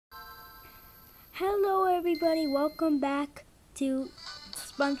Hello everybody, welcome back to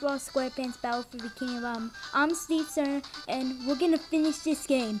SpongeBob SquarePants Battle for Bikini Bottom. I'm Steve Cerner and we're gonna finish this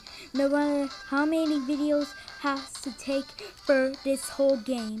game. No matter how many videos has to take for this whole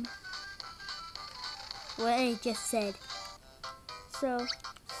game. What I just said.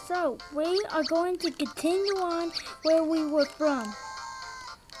 So we are going to continue on where we were from.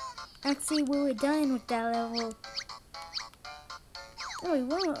 Actually, we were done with that level.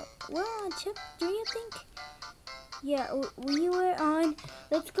 Oh, we're on chapter 3, I think. Yeah, we were on.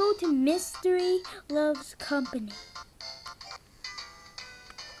 Let's go to Mystery Loves Company.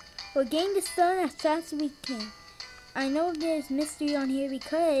 We're getting this done as fast as we can. I know there's mystery on here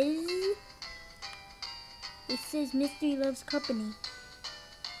because it says Mystery Loves Company.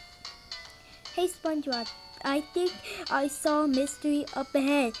 Hey SpongeBob, I think I saw mystery up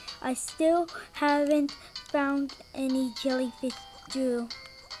ahead. I still haven't found any jellyfish drill.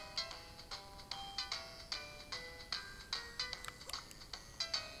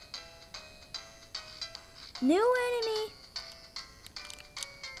 New enemy!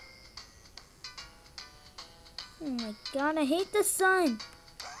 Oh my god, I hate the sun!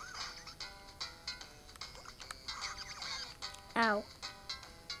 Ow.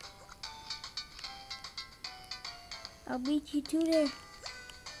 I'll beat you to there.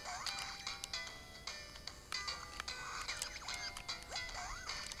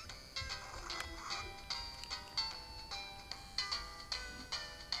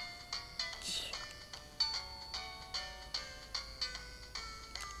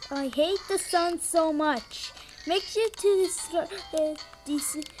 I hate the sun so much. Make sure to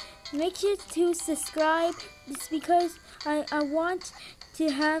subscribe. It's because I want to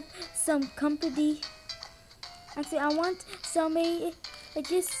have some company. Actually, I want somebody. I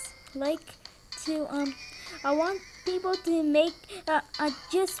just like to I want people to make. I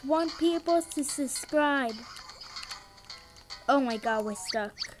just want people to subscribe. Oh my God, we're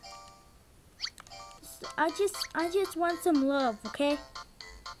stuck. I just want some love, okay?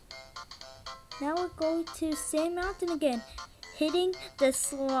 Now we're going to Sand Mountain again, hitting the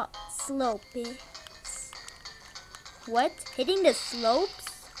slopes. What? Hitting the slopes?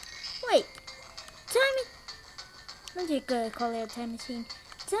 Wait, time. I'm just gonna call it a time machine.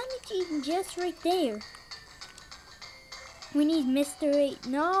 Time machine just right there. We need Mystery.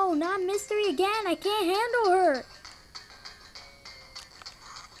 No, not Mystery again. I can't handle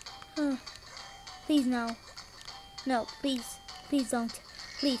her. Please no. No, please. Please don't.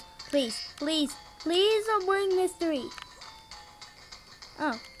 Please. Please don't bring Mystery.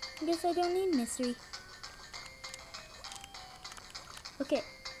 Oh, I guess I don't need Mystery. Okay,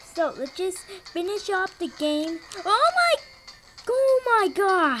 so let's just finish off the game. Oh my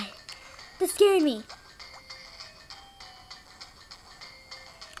God, that scared me.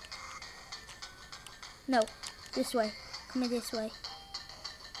 No, this way. Come this way.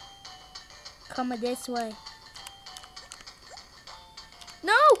 Come this way.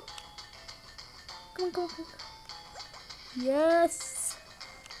 No! Come on. Yes.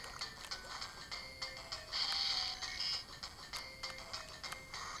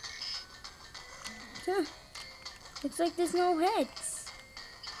 Huh. Looks like there's no heads.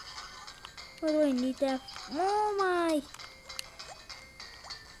 What do I need that? Oh my.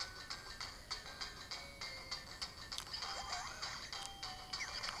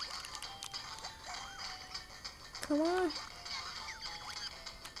 Come on.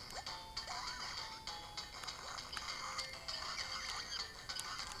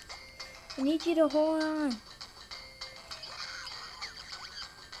 I need you to hold on.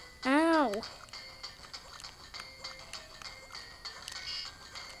 Ow.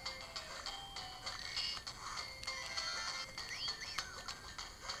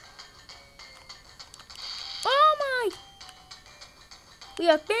 Oh my! We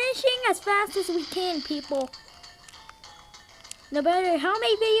are finishing as fast as we can, people. No matter how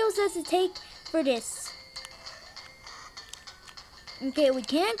many videos does it take for this. Okay, we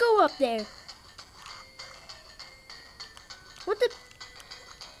can't go up there. What the?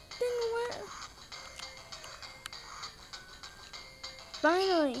 Then what?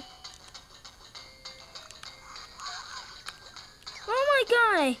 Finally. Oh my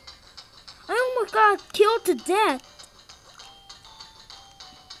God! I almost got killed to death.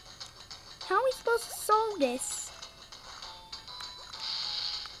 How are we supposed to solve this?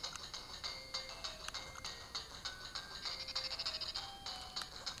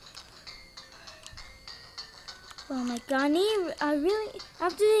 Oh my God, I really,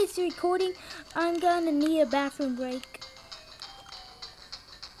 after this recording, I'm gonna need a bathroom break.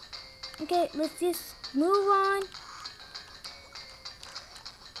 Okay, let's just move on.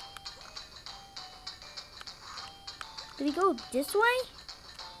 Do we go this way?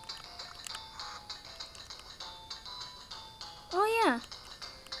 Oh yeah.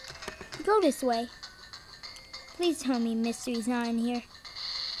 Go this way. Please tell me Mystery's not in here.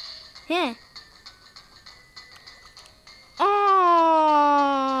 Yeah. Oh,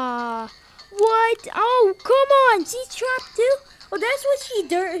 what? Oh, come on. She's trapped too? Oh, that's what she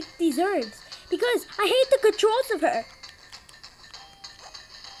deserves. Because I hate the controls of her.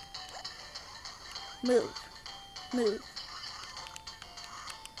 Move. Move.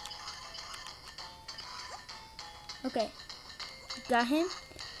 Okay. Got him?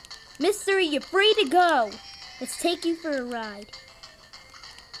 Mystery, you're free to go. Let's take you for a ride.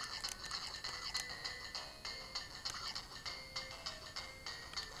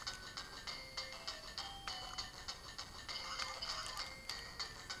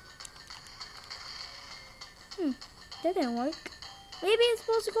 That didn't work. Maybe it's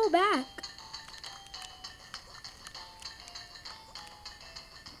supposed to go back.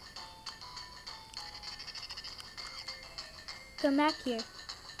 Come back here.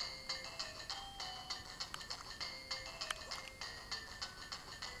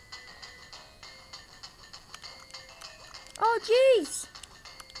 Oh, jeez.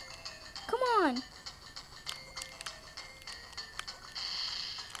 Come on.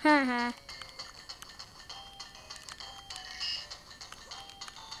 Haha.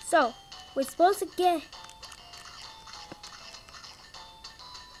 So, we're supposed to get...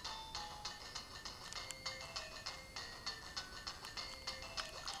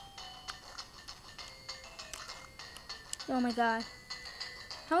 Oh my god.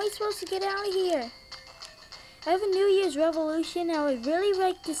 How are we supposed to get out of here? I have a New Year's revolution I would really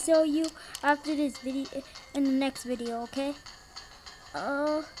like to show you after this video, in the next video, okay?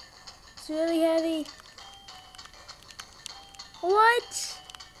 Oh, it's really heavy. What?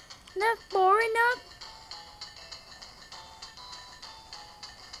 Not far enough?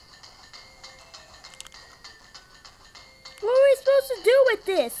 What are we supposed to do with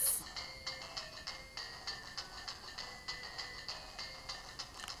this?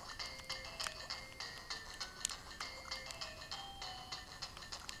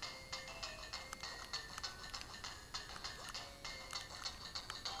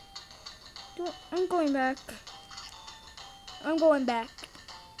 I'm going back. I'm going back.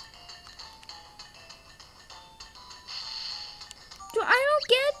 I don't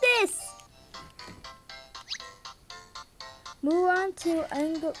get this. Move on to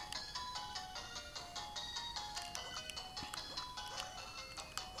angle.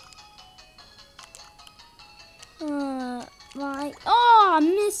 My. Oh,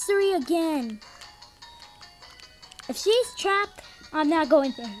 Mystery again. If she's trapped, I'm not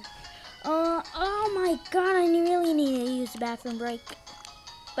going for her. Oh my god, I really need to use the bathroom break.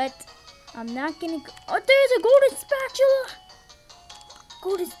 But I'm not gonna go. Oh, there's a golden spatula!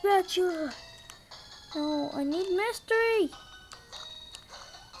 Golden spatula! No, I need Mystery!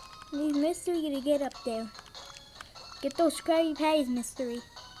 I need Mystery to get up there. Get those Krabby Patties, Mystery.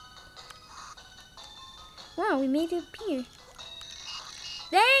 Wow, we made it appear.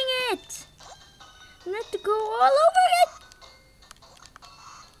 Dang it! I have to go all over it!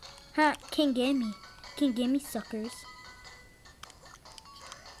 Ha, can't get me. Can't get me, suckers.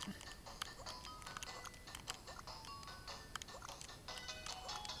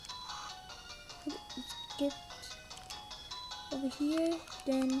 Let's get over here,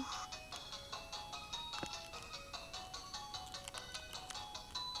 then...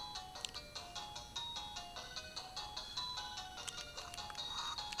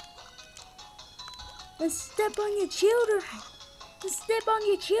 Let's step on your children. Let's step on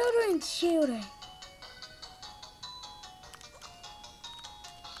your children's children.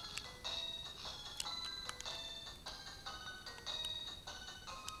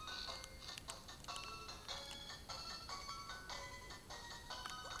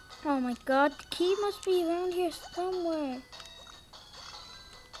 Oh my god, the key must be around here somewhere.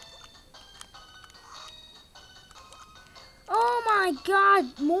 Oh my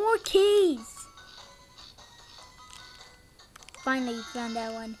god, more keys. Finally found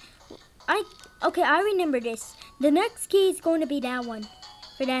that one. Okay, I remember this. The next key is going to be that one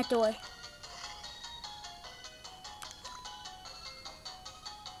for that door.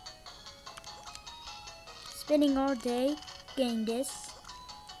 Spending all day getting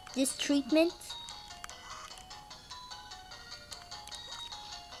this treatment.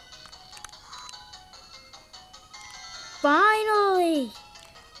 Finally!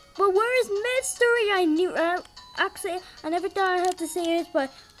 But where is Mystery? Actually, I never thought I'd have to say this,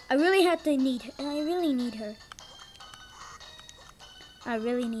 but I really need her. I really need her. I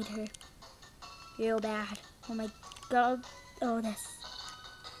really need her. Real bad. Oh my go. Oh, this.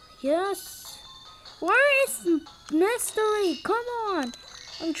 Yes. Where is Mystery? Come on.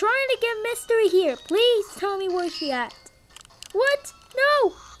 I'm trying to get Mystery here. Please tell me where she at. What?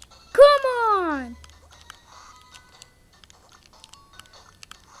 No. Come on.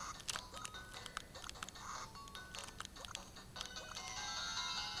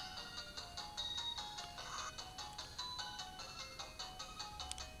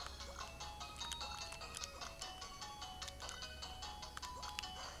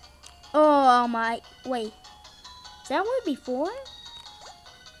 Oh my, wait, is that where before?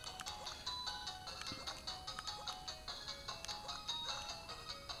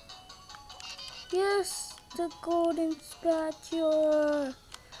 Yes, the golden spatula.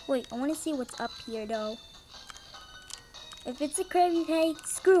 Wait, I want to see what's up here though. If it's a Krabby Patty,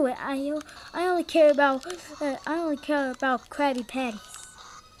 screw it. I only care about Krabby Patties.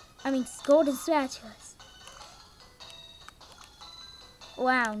 I mean golden spatulas.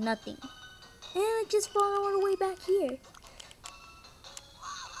 Wow, nothing. And it just fell all the way back here.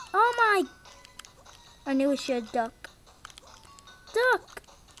 Oh my! I knew it should duck. Duck!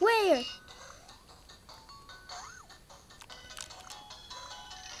 Where?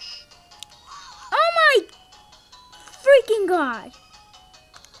 Oh my freaking god!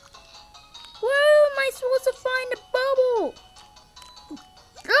 Where am I supposed to find the bubble?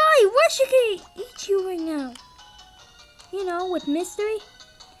 I wish I could eat you right now. You know, with Mystery.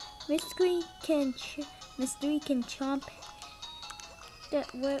 Mystery can chomp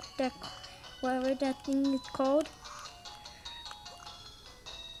whatever that thing is called.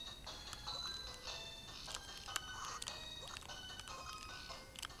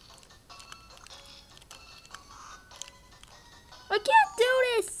 I can't do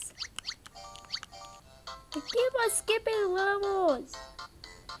this. I keep on skipping levels.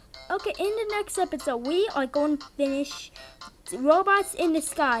 Okay, in the next episode, we are going to finish Robots in the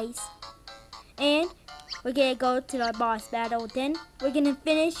Skies. And we're going to go to the boss battle. Then we're going to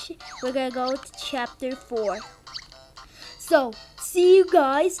go to chapter 4. So, see you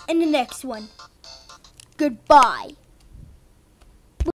guys in the next one. Goodbye.